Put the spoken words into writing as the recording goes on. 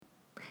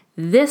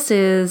This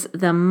is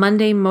the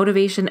Monday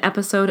motivation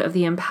episode of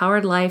The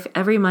Empowered Life.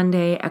 Every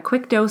Monday, a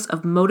quick dose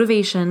of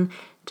motivation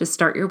to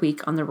start your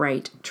week on the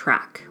right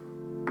track.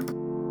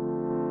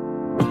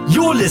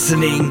 You're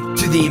listening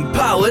to The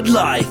Empowered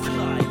Life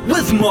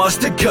with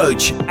Master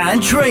Coach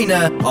and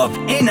Trainer of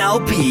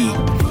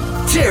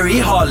NLP, Terry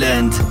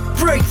Holland.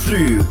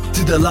 Breakthrough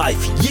to the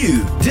life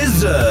you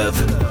deserve.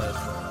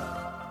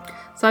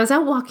 So I was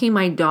out walking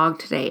my dog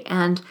today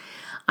and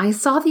I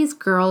saw these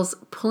girls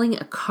pulling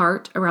a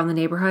cart around the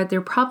neighborhood.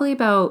 They're probably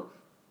about,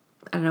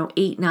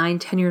 8, 9,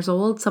 10 years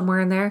old,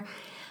 somewhere in there.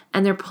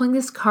 And they're pulling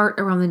this cart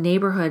around the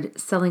neighborhood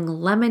selling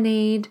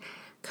lemonade,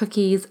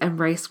 cookies, and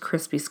Rice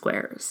Krispie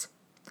squares.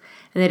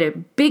 And they had a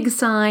big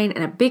sign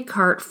and a big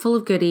cart full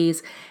of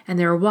goodies. And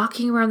they were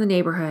walking around the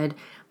neighborhood,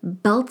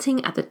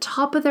 belting at the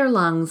top of their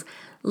lungs,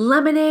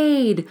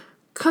 lemonade,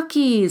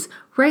 cookies,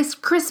 Rice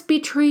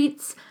Krispie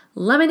treats,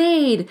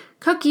 lemonade,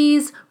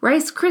 cookies,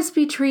 Rice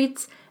Krispie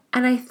treats.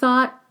 And I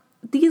thought,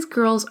 these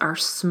girls are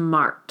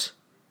smart.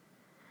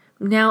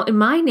 Now, in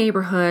my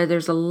neighborhood,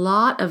 there's a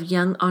lot of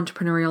young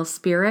entrepreneurial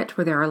spirit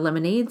where there are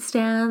lemonade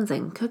stands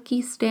and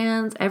cookie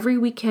stands. Every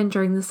weekend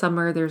during the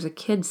summer, there's a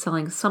kid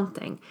selling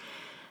something.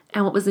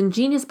 And what was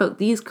ingenious about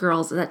these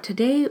girls is that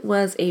today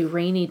was a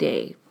rainy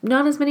day.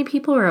 Not as many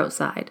people were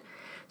outside.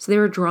 So they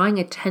were drawing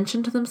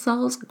attention to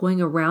themselves, going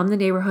around the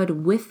neighborhood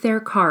with their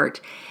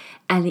cart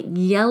and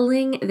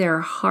yelling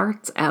their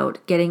hearts out,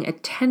 getting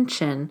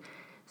attention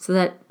so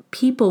that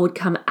people would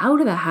come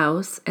out of the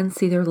house and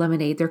see their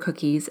lemonade, their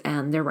cookies,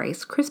 and their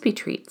Rice Krispie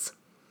treats,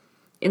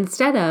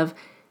 instead of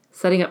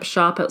setting up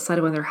shop outside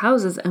of one of their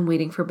houses and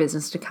waiting for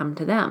business to come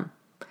to them.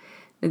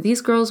 Now,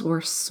 these girls were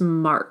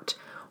smart.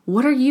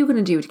 What are you going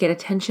to do to get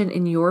attention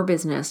in your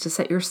business to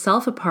set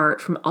yourself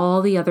apart from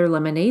all the other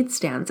lemonade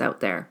stands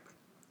out there?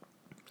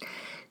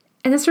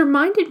 And this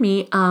reminded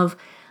me of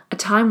a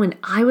time when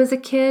I was a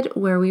kid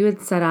where we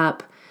would set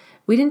up,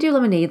 we didn't do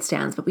lemonade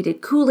stands, but we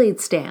did Kool-Aid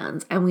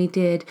stands, and we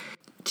did,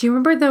 do you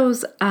remember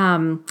those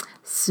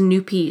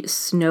Snoopy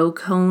snow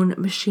cone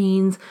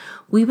machines?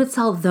 We would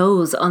sell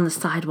those on the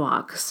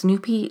sidewalk,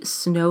 Snoopy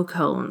snow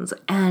cones.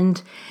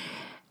 And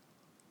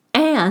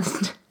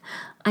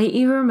I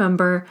even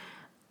remember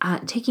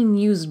taking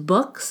used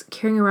books,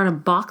 carrying around a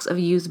box of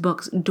used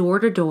books door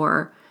to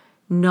door,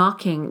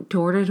 knocking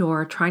door to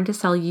door, trying to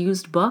sell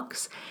used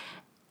books.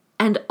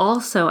 And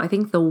also, I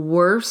think the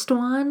worst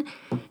one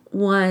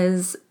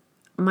was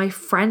my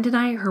friend and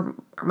I,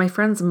 my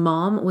friend's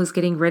mom was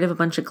getting rid of a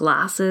bunch of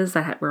glasses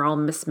that were all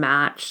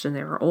mismatched and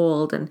they were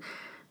old, and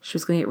she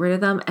was going to get rid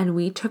of them. And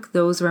we took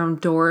those around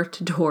door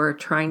to door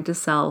trying to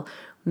sell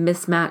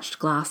mismatched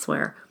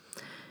glassware.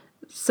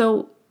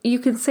 So you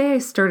can say I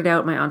started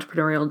out my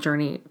entrepreneurial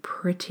journey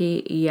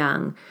pretty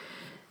young.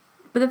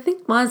 But the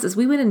thing is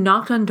we went and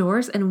knocked on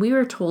doors and we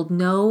were told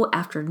no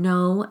after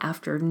no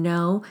after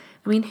no.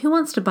 I mean, who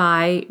wants to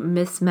buy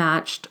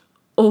mismatched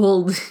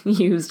old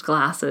used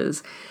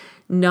glasses?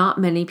 Not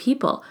many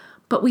people,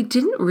 but we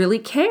didn't really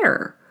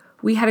care.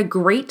 We had a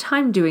great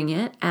time doing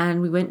it,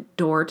 and we went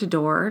door to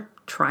door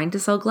trying to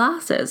sell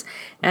glasses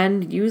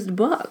and used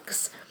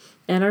books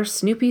and our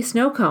Snoopy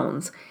snow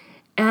cones.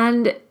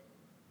 And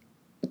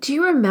do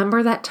you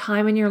remember that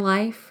time in your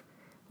life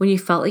when you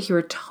felt like you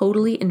were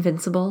totally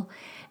invincible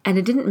and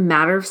it didn't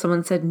matter if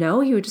someone said no,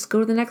 you would just go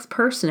to the next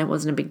person. It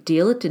wasn't a big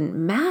deal. It didn't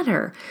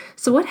matter.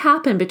 So what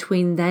happened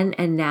between then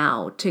and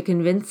now to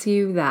convince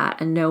you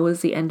that a no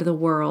is the end of the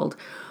world,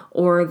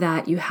 or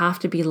that you have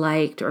to be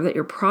liked, or that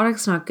your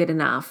product's not good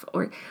enough?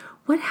 Or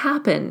what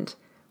happened?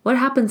 What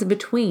happens in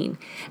between?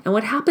 And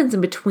what happens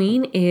in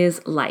between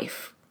is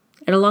life.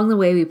 And along the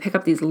way, we pick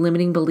up these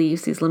limiting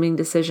beliefs, these limiting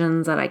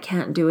decisions that I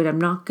can't do it,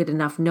 I'm not good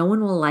enough, no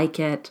one will like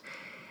it.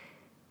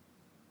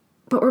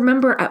 But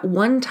remember, at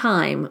one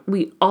time,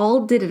 we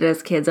all did it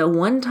as kids. At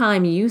one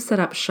time, you set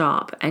up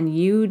shop and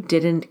you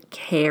didn't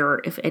care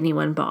if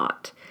anyone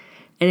bought.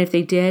 And if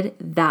they did,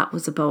 that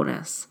was a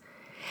bonus.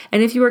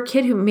 And if you were a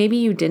kid who maybe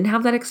you didn't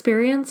have that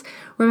experience,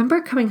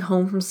 remember coming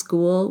home from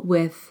school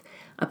with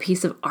a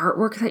piece of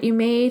artwork that you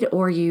made,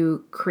 or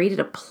you created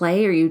a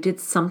play, or you did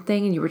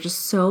something and you were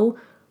just so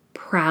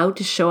proud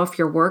to show off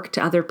your work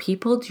to other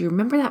people? Do you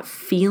remember that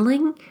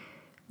feeling?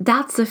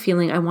 That's the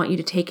feeling I want you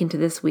to take into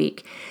this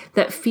week.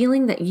 That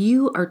feeling that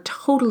you are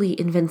totally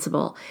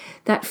invincible.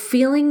 That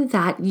feeling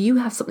that you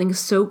have something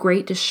so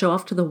great to show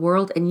off to the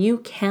world and you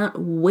can't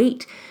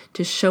wait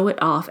to show it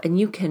off, and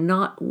you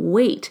cannot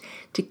wait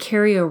to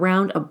carry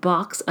around a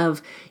box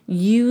of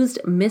used,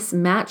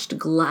 mismatched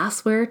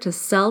glassware to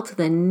sell to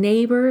the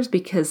neighbors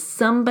because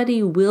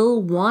somebody will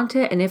want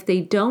it, and if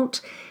they don't,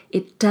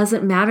 it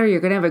doesn't matter.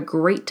 You're going to have a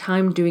great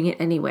time doing it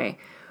anyway.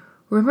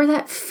 Remember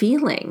that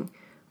feeling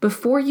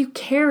before you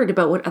cared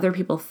about what other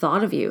people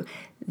thought of you.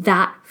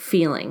 That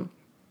feeling.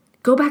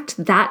 Go back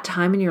to that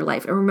time in your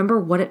life and remember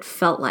what it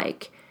felt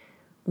like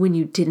when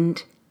you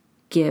didn't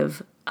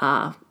give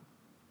a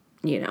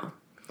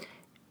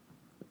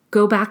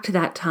Go back to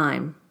that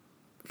time.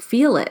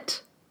 Feel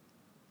it.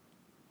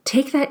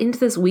 Take that into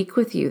this week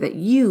with you, that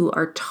you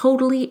are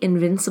totally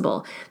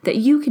invincible, that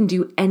you can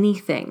do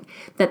anything,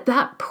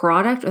 that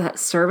product or that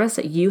service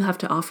that you have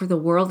to offer the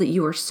world, that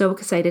you are so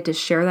excited to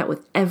share that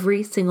with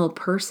every single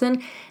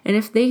person. And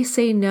if they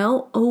say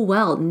no, oh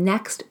well,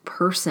 next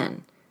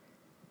person.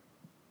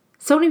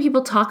 So many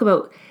people talk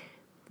about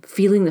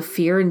feeling the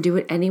fear and do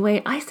it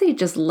anyway. I say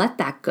just let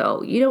that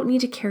go. You don't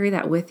need to carry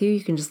that with you.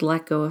 You can just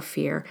let go of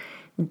fear.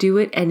 Do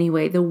it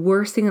anyway. The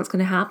worst thing that's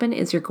going to happen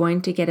is you're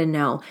going to get a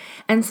no.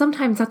 And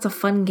sometimes that's a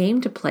fun game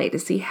to play to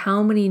see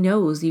how many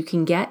no's you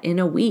can get in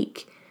a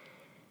week.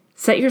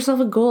 Set yourself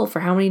a goal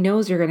for how many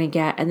no's you're going to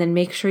get and then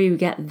make sure you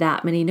get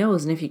that many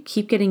no's. And if you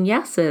keep getting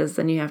yeses,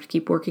 then you have to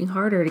keep working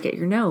harder to get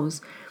your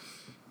no's.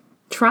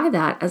 Try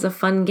that as a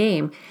fun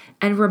game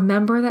and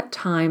remember that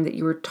time that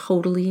you were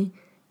totally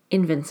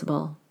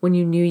invincible when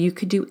you knew you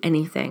could do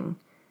anything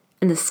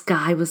and the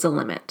sky was the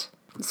limit.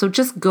 So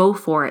just go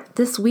for it.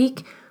 This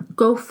week,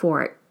 go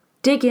for it.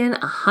 Dig in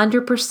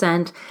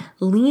 100%,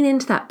 lean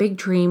into that big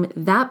dream,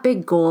 that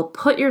big goal,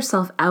 put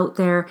yourself out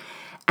there.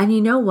 And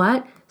you know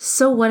what?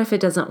 So what if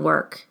it doesn't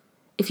work?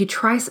 If you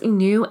try something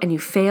new and you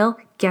fail,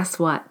 guess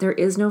what? There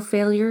is no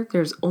failure.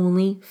 There's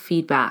only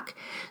feedback.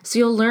 So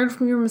you'll learn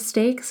from your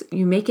mistakes,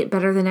 you make it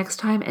better the next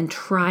time and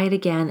try it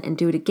again and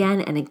do it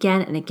again and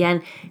again and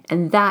again.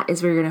 And that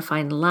is where you're going to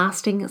find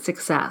lasting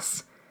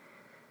success.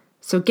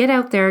 So get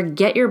out there,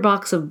 get your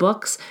box of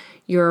books,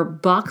 your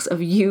box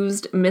of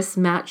used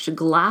mismatched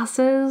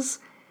glasses,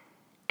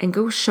 and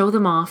go show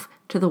them off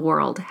to the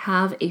world.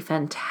 Have a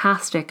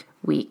fantastic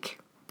week.